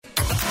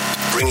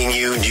Bringing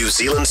you New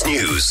Zealand's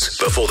news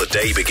before the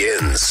day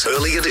begins.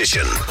 Early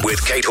edition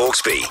with Kate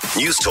Hawkesby.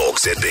 News Talk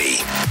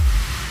ZB.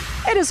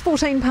 It is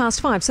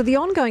 5:14, so the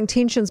ongoing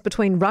tensions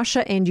between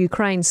Russia and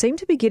Ukraine seem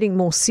to be getting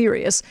more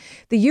serious.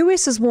 The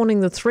US is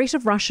warning the threat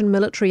of Russian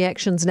military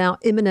actions now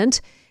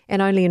imminent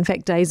and only in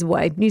fact days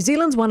away. New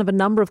Zealand's one of a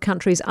number of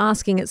countries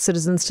asking its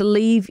citizens to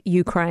leave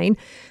Ukraine.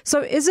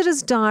 So is it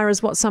as dire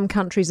as what some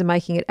countries are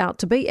making it out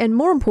to be? And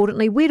more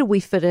importantly, where do we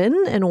fit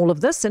in all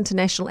of this?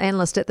 International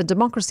analyst at the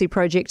Democracy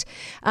Project,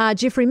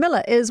 Geoffrey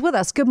Miller, is with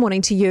us. Good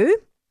morning to you.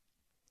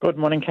 Good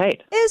morning,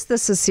 Kate. Is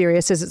this as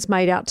serious as it's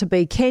made out to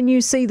be? Can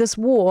you see this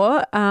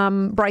war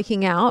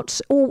breaking out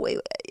all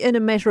in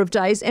a matter of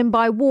days? And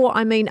by war,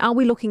 I mean, are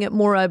we looking at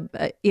more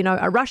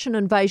a Russian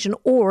invasion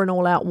or an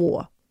all-out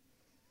war?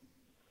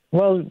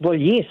 Well,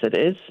 yes, it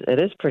is.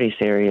 It is pretty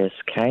serious,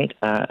 Kate.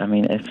 I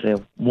mean, if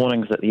the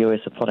warnings that the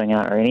US are putting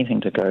out are anything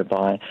to go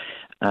by,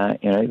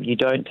 you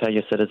don't tell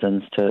your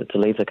citizens to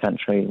leave the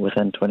country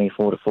within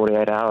 24 to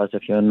 48 hours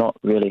if you're not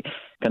really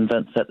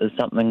convinced that there's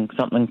something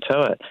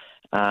to it.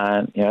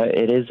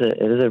 It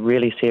is a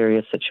really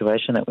serious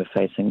situation that we're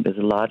facing. There's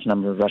a large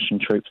number of Russian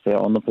troops there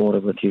on the border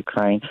with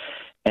Ukraine,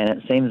 and it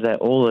seems that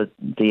all of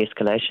the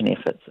de-escalation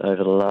efforts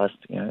over the last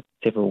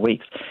several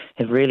weeks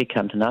have really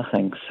come to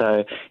nothing.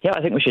 So,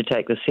 I think we should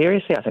take this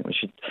seriously. I think we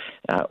should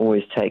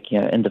always take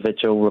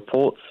individual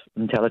reports,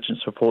 intelligence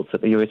reports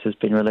that the US has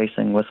been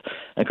releasing with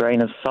a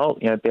grain of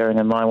salt, bearing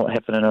in mind what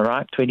happened in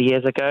Iraq 20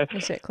 years ago.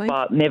 Exactly.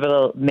 But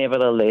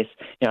nevertheless,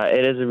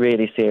 it is a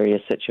really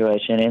serious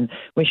situation, and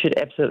we should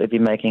absolutely be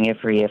making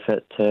every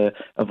effort to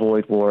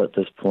avoid war at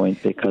this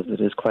point because it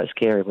is quite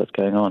scary what's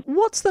going on.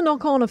 What's the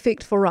knock-on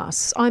effect for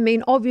us? I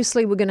mean,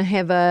 obviously we're going to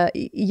have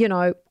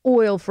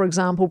oil, for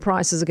example,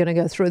 prices are going to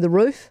go through the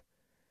roof.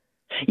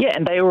 Yeah,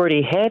 and they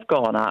already have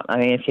gone up. I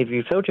mean, if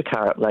you filled your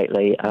car up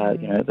lately,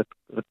 the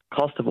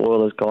cost of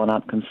oil has gone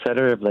up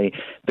considerably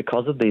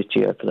because of these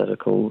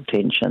geopolitical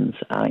tensions.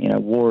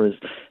 War is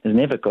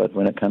never good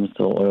when it comes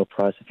to oil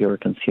price if you're a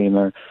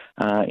consumer,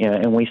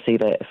 and we see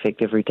that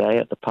effect every day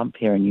at the pump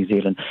here in New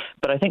Zealand.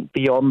 But I think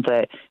beyond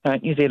that,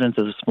 New Zealand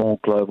is a small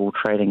global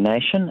trading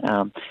nation.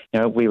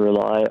 We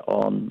rely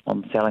on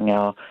selling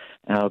our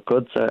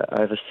goods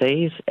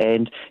overseas,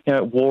 and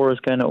war is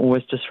going to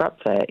always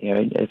disrupt that.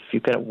 If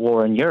you've got a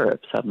war in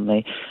Europe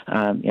suddenly,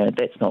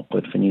 that's not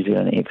good for New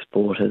Zealand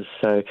exporters.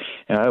 So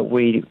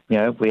we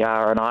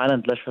are an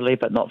island literally,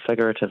 but not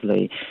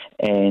figuratively.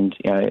 And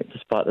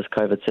despite this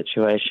COVID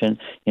situation,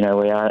 we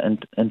are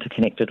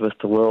interconnected with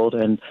the world,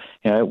 and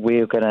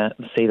we're going to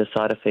see the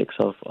side effects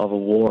of a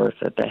war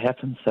if that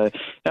happens. So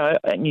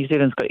New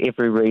Zealand's got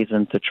every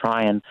reason to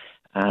try and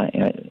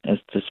as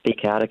to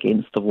speak out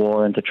against the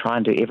war and to try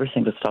and do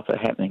everything to stop it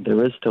happening.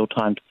 There is still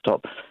time to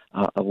stop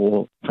a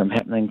war from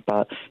happening,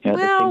 but there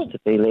seems to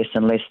be less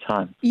and less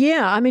time.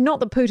 Yeah, I mean, not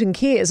that Putin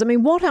cares. I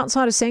mean, what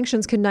outside of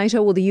sanctions can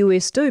NATO or the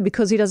US do?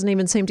 Because he doesn't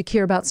even seem to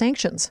care about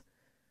sanctions.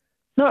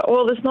 No,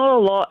 well, there's not a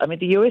lot. I mean,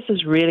 the US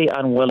is really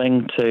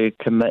unwilling to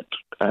commit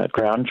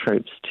ground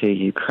troops to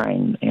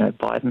Ukraine.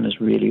 Biden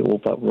has really all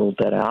but ruled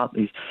that out.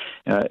 He's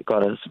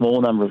got a small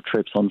number of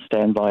troops on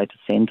standby to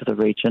send to the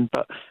region,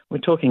 but we're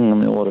talking in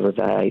the order of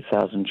about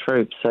 8,000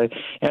 troops. So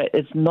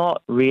it's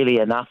not really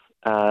enough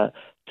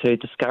to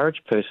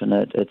discourage Putin.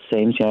 It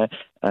seems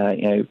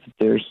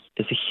there's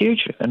a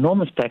huge,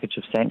 enormous package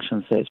of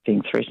sanctions that's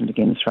being threatened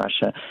against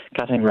Russia,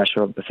 cutting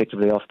Russia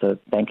effectively off the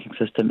banking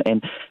system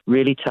and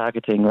really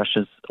targeting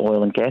Russia's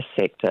oil and gas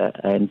sector.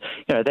 And,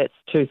 that's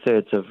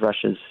 2/3 of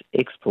Russia's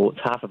exports,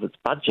 half of its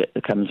budget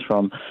that comes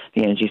from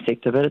the energy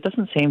sector, but it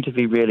doesn't seem to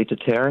be really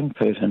deterring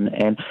Putin.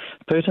 And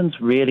Putin's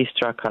really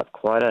struck up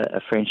quite a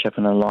friendship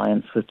and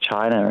alliance with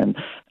China, and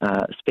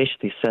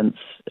especially since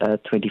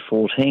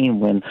 2014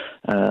 when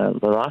the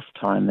last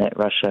time that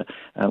Russia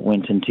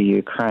went into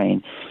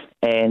Ukraine.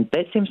 And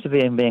that seems to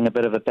be being a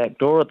bit of a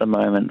backdoor at the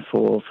moment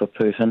for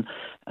Putin.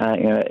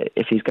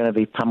 If he's going to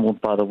be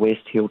pummeled by the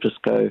West, he'll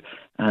just go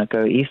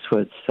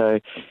eastwards. So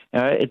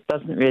it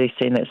doesn't really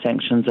seem that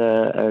sanctions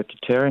are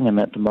deterring him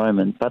at the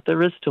moment, but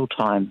there is still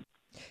time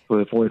to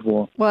avoid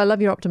war. Well, I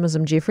love your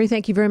optimism, Geoffrey.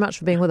 Thank you very much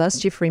for being with us.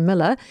 Geoffrey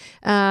Miller,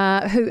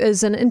 who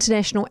is an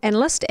international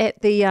analyst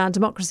at the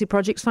Democracy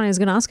Project. It's funny, I was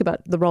going to ask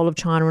about the role of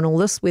China and all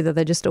this, whether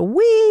they're just a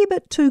wee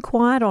bit too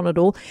quiet on it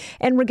all.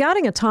 And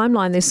regarding a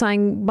timeline, they're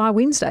saying by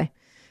Wednesday,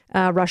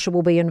 Russia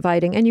will be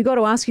invading. And you've got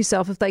to ask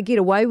yourself, if they get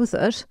away with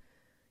it,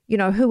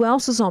 who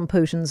else is on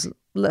Putin's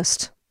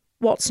list?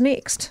 What's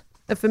next?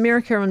 If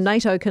America and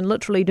NATO can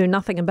literally do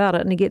nothing about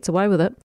it and he gets away with it.